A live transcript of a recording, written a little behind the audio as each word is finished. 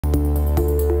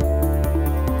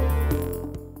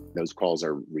Those calls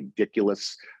are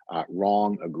ridiculous,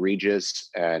 wrong, egregious,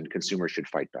 and consumers should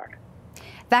fight back.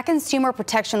 That consumer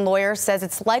protection lawyer says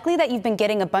it's likely that you've been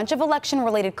getting a bunch of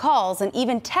election-related calls and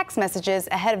even text messages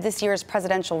ahead of this year's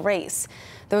presidential race.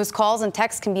 Those calls and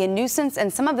texts can be a nuisance,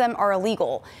 and some of them are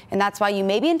illegal, and that's why you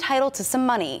may be entitled to some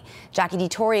money. Jackie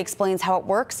DeTore explains how it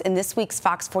works in this week's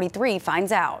Fox 43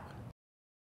 Finds Out.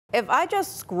 If I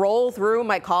just scroll through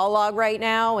my call log right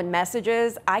now and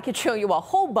messages, I could show you a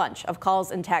whole bunch of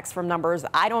calls and texts from numbers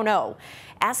I don't know,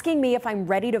 asking me if I'm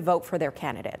ready to vote for their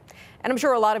candidate. And I'm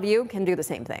sure a lot of you can do the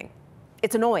same thing.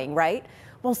 It's annoying, right?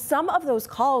 Well, some of those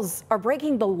calls are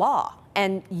breaking the law,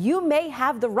 and you may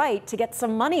have the right to get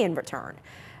some money in return.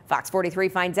 Fox 43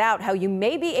 finds out how you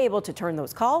may be able to turn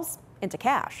those calls into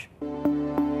cash.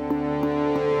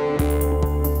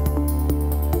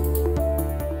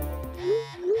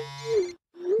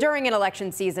 During an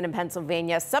election season in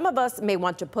Pennsylvania, some of us may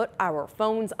want to put our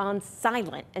phones on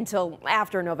silent until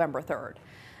after November 3rd.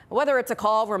 Whether it's a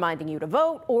call reminding you to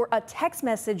vote or a text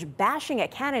message bashing a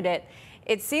candidate,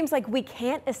 it seems like we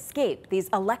can't escape these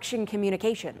election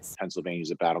communications. Pennsylvania is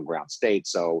a battleground state,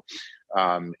 so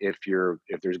if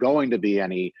there's going to be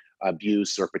any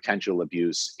abuse or potential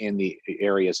abuse in the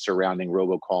areas surrounding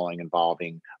robocalling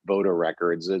involving voter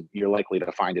records, you're likely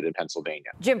to find it in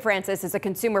Pennsylvania. Jim Francis is a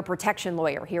consumer protection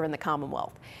lawyer here in the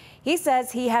Commonwealth. He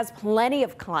says he has plenty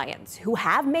of clients who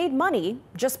have made money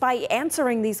just by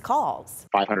answering these calls.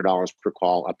 $500 per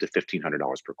call, up to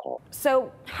 $1,500 per call.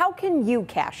 So how can you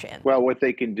cash in? Well, what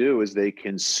they can do is they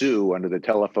can sue under the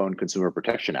Telephone Consumer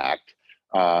Protection Act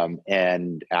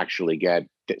and actually get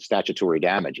statutory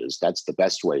damages. That's the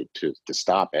best way to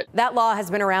stop it. That law has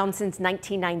been around since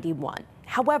 1991.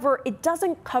 However, it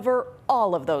doesn't cover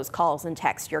all of those calls and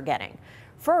texts you're getting.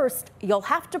 First, you'll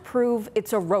have to prove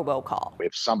it's a robocall.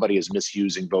 If somebody is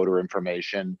misusing voter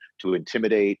information to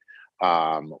intimidate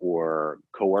or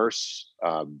coerce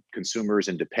consumers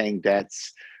into paying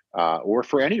debts or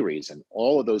for any reason,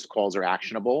 all of those calls are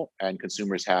actionable, and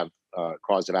consumers have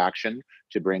cause of action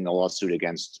to bring a lawsuit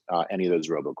against any of those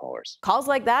robocallers. Calls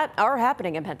like that are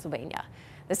happening in Pennsylvania.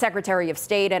 The Secretary of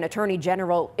State and Attorney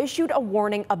General issued a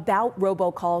warning about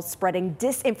robocalls spreading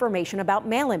disinformation about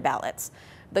mail-in ballots.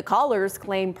 The callers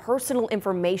claim personal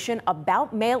information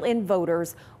about mail-in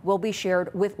voters will be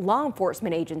shared with law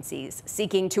enforcement agencies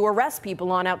seeking to arrest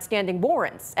people on outstanding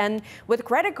warrants and with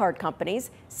credit card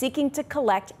companies seeking to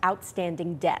collect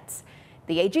outstanding debts.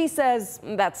 The AG says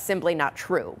that's simply not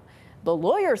true. The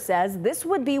lawyer says this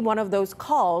would be one of those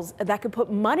calls that could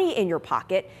put money in your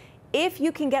pocket if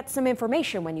you can get some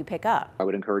information when you pick up. I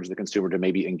would encourage the consumer to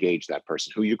maybe engage that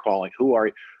person. Who are you calling? Who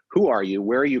are you?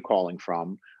 Where are you calling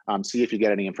from? See if you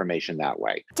get any information that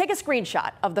way. Take a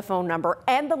screenshot of the phone number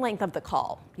and the length of the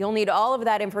call. You'll need all of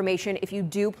that information if you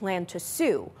do plan to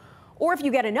sue. Or if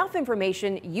you get enough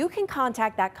information, you can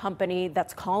contact that company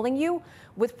that's calling you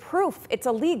with proof it's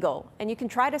illegal, and you can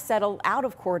try to settle out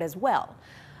of court as well.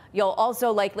 You'll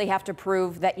also likely have to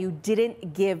prove that you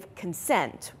didn't give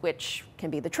consent, which can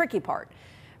be the tricky part.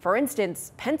 For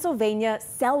instance, Pennsylvania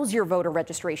sells your voter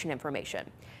registration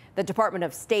information. The Department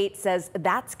of State says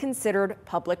that's considered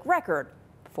public record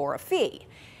for a fee.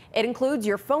 It includes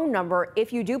your phone number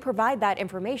if you do provide that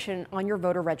information on your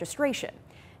voter registration.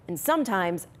 And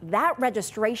sometimes that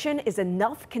registration is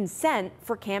enough consent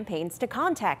for campaigns to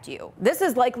contact you. This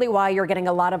is likely why you're getting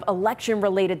a lot of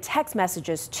election-related text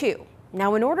messages too.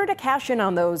 Now, in order to cash in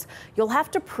on those, you'll have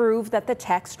to prove that the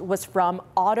text was from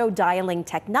auto-dialing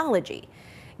technology.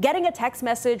 Getting a text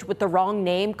message with the wrong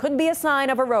name could be a sign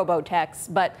of a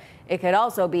robotext, but it could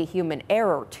also be human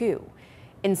error too.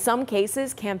 In some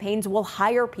cases, campaigns will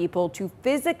hire people to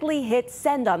physically hit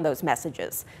send on those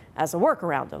messages as a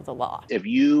workaround of the law. If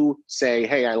you say,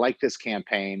 hey, I like this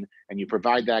campaign, and you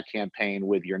provide that campaign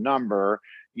with your number,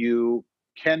 you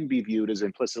can be viewed as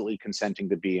implicitly consenting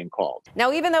to being called.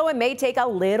 Now, even though it may take a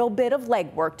little bit of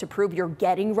legwork to prove you're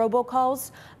getting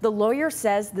robocalls, the lawyer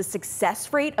says the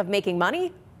success rate of making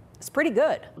money is pretty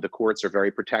good. The courts are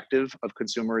very protective of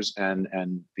consumers and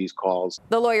these calls.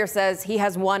 The lawyer says he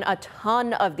has won a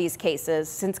ton of these cases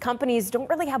since companies don't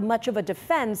really have much of a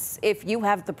defense if you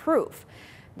have the proof.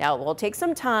 Now, it will take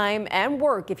some time and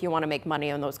work if you want to make money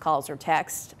on those calls or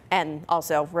texts. And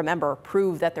also, remember,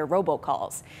 prove that they're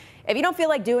robocalls. If you don't feel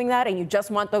like doing that and you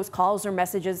just want those calls or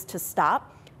messages to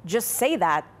stop, just say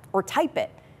that or type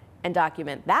it and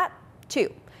document that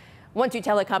too. Once you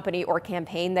tell a company or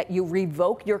campaign that you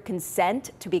revoke your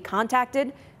consent to be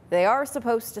contacted, they are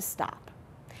supposed to stop.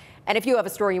 And if you have a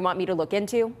story you want me to look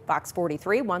into, Fox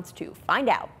 43 wants to find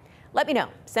out. Let me know.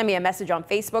 Send me a message on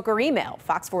Facebook or email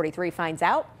fox43finds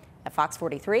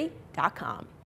out@fox43.com.